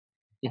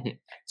Mhm.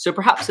 So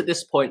perhaps at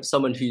this point,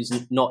 someone who's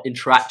not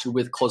interacted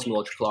with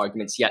cosmological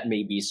arguments yet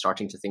may be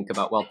starting to think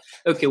about, well,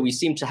 okay, we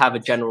seem to have a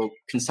general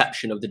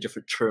conception of the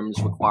different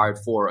terms required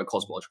for a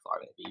cosmological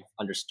argument. We've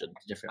understood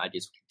the different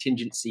ideas of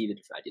contingency, the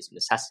different ideas of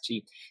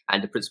necessity,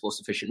 and the principle of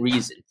sufficient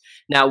reason.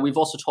 Now, we've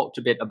also talked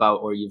a bit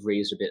about, or you've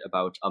raised a bit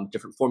about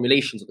different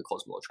formulations of the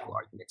cosmological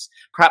arguments.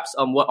 Perhaps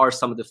what are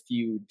some of the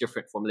few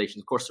different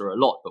formulations? Of course, there are a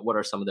lot, but what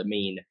are some of the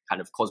main kind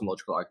of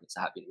cosmological arguments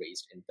that have been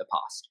raised in the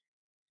past?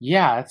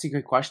 Yeah, that's a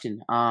great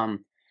question.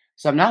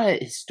 So I'm not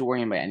a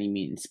historian by any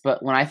means,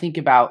 but when I think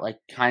about like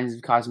kinds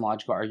of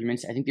cosmological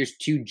arguments, I think there's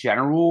two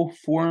general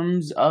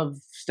forms of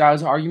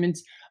styles of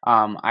arguments.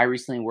 I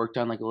recently worked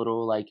on like a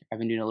little like I've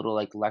been doing a little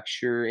like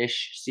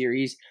lecture-ish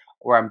series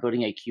where I'm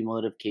building a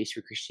cumulative case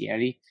for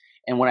Christianity.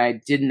 And what I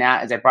did in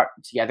that is I brought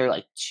together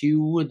like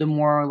two of the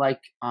more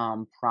like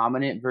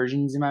prominent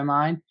versions in my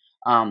mind.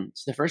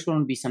 So the first one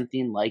would be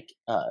something like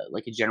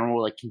a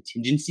general like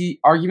contingency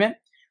argument.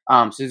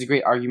 So there's a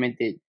great argument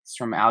that's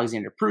from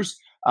Alexander Proust,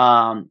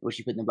 which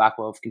he put in the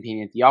Blackwell of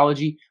Companion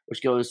Theology,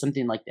 which goes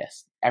something like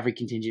this. Every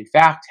contingent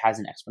fact has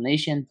an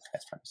explanation.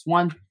 That's premise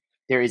one.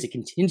 There is a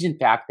contingent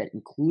fact that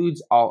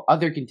includes all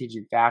other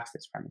contingent facts.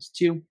 That's premise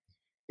two.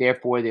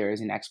 Therefore, there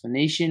is an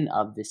explanation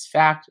of this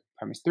fact.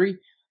 Premise three.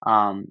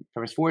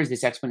 Premise four is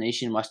this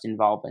explanation must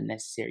involve a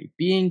necessary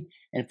being.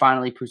 And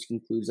finally, Proust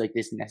concludes like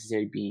this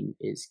necessary being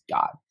is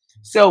God.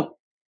 So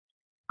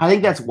I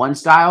think that's one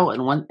style,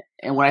 and when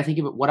I think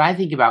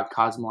about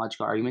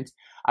cosmological arguments,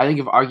 I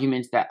think of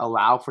arguments that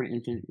allow for an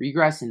infinite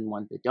regress and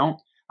ones that don't.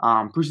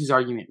 Proust's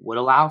argument would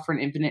allow for an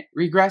infinite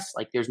regress.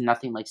 Like there's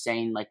nothing like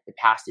saying like the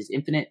past is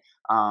infinite.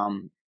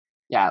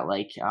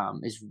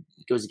 Is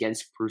goes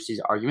against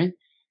Proust's argument.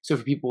 So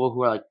for people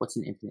who are like, what's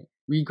an infinite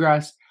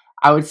regress?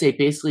 I would say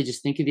basically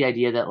just think of the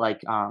idea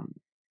that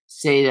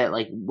say that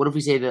like, what if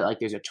we say that like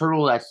there's a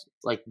turtle that's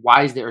like,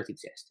 why does the Earth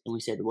exist? And we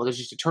said, well, there's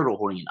just a turtle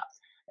holding it up.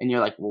 And you're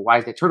like, well, why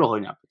is that turtle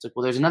holding up? It's like,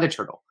 well, there's another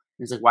turtle.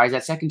 And it's like, why is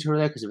that second turtle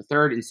there? Because of a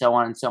third, and so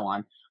on and so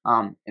on.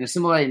 And a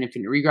similar way in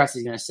infinite regress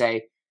is going to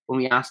say, when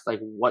we ask like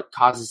what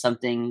causes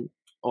something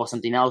or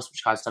something else,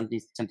 which causes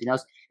something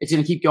else, it's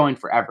going to keep going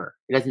forever.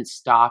 It doesn't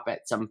stop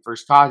at some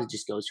first cause; it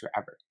just goes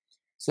forever.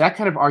 So that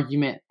kind of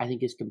argument, I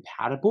think, is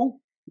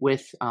compatible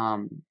with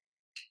an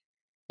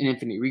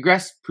infinite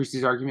regress.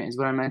 Proust's argument is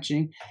what I'm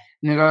mentioning.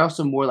 And there are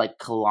also more like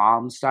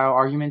Kalam style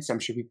arguments. I'm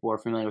sure people are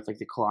familiar with like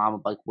the Kalam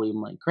of like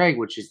William Lane Craig,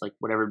 which is like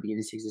whatever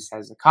begins to exist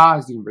has a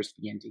cause, the universe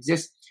began to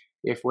exist,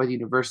 therefore the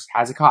universe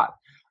has a cause.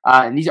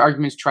 And these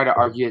arguments try to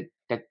argue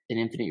that an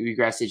infinite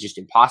regress is just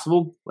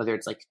impossible, whether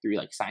it's like through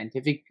like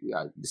scientific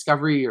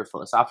discovery or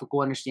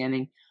philosophical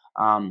understanding.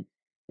 And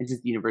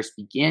since the universe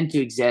began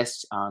to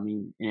exist,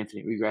 an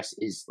infinite regress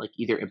is like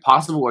either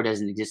impossible or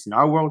doesn't exist in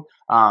our world.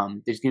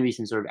 There's going to be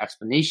some sort of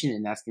explanation,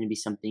 and that's going to be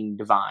something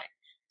divine.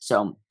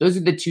 So those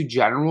are the two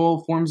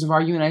general forms of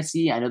argument I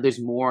see. I know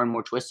there's more and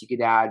more twists you could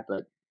add,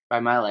 but by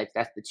my life,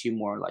 that's the two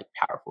more like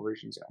powerful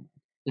versions of it.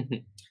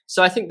 Mm-hmm.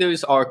 So I think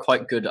those are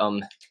quite good,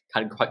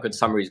 quite good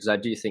summaries, because I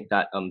do think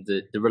that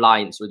the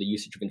reliance or the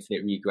usage of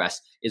infinite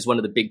regress is one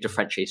of the big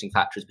differentiating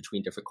factors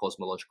between different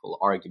cosmological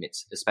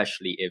arguments,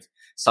 especially if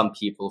some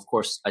people, of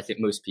course, I think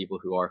most people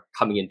who are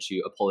coming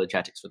into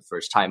apologetics for the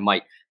first time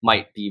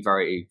might be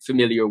very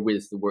familiar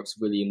with the works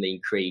of William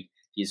Lane Craig.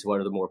 He's one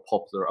of the more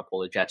popular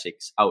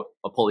apologists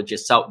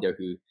out there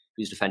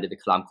who's defended the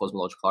Kalam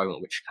cosmological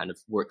argument, which kind of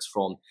works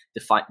from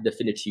the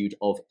finitude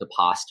of the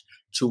past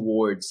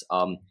towards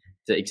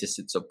the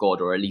existence of God,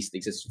 or at least the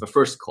existence of a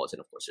first cause. And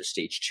of course, there's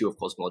stage two of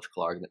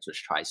cosmological arguments,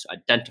 which tries to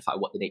identify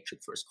what the nature of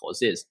the first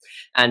cause is.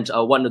 And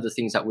one of the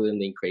things that William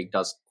Lane Craig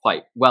does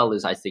quite well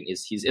is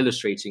he's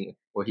illustrating,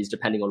 or he's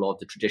depending on a lot of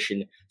the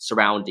tradition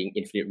surrounding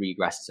infinite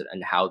regresses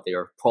and how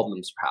there are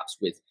problems perhaps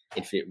with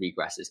infinite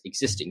regresses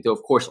existing. Though,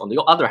 of course, on the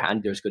other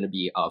hand, there's going to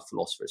be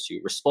philosophers who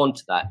respond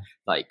to that,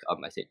 like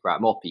I think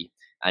Graham Oppy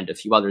and a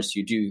few others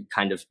who do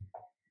kind of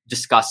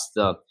discuss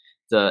the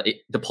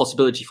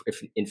possibility for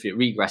infinite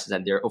regresses,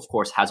 and there, of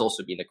course, has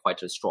also been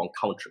quite a strong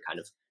counter kind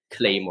of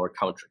claim or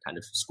counter kind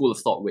of school of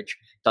thought, which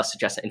does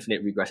suggest that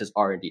infinite regresses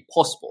are indeed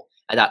possible.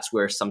 And that's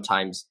where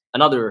sometimes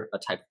another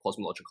type of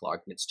cosmological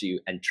arguments do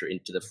enter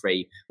into the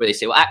fray, where they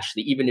say, well,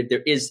 actually, even if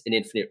there is an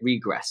infinite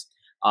regress,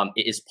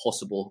 it is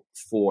possible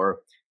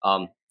for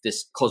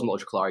this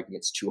cosmological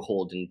arguments to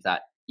hold, and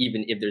that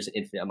even if there's an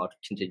infinite amount of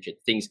contingent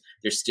things,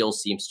 there still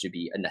seems to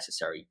be a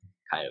necessary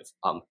kind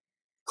of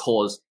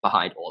cause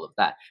behind all of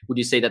that. Would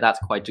you say that that's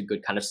quite a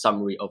good kind of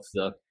summary of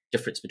the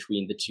difference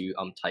between the two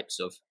types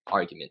of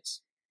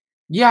arguments?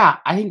 Yeah,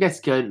 I think that's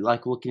good,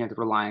 like looking at the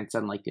reliance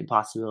on like the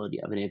impossibility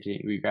of an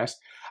infinite regress.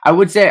 I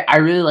would say I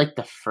really like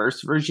the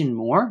first version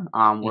more,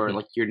 where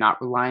like you're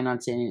not relying on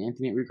saying an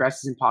infinite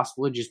regress is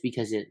impossible just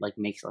because it like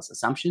makes less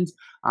assumptions.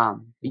 But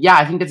yeah,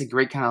 I think that's a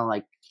great kind of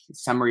like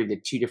summary of the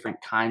two different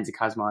kinds of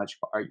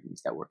cosmological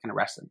arguments that we're kind of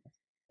wrestling with.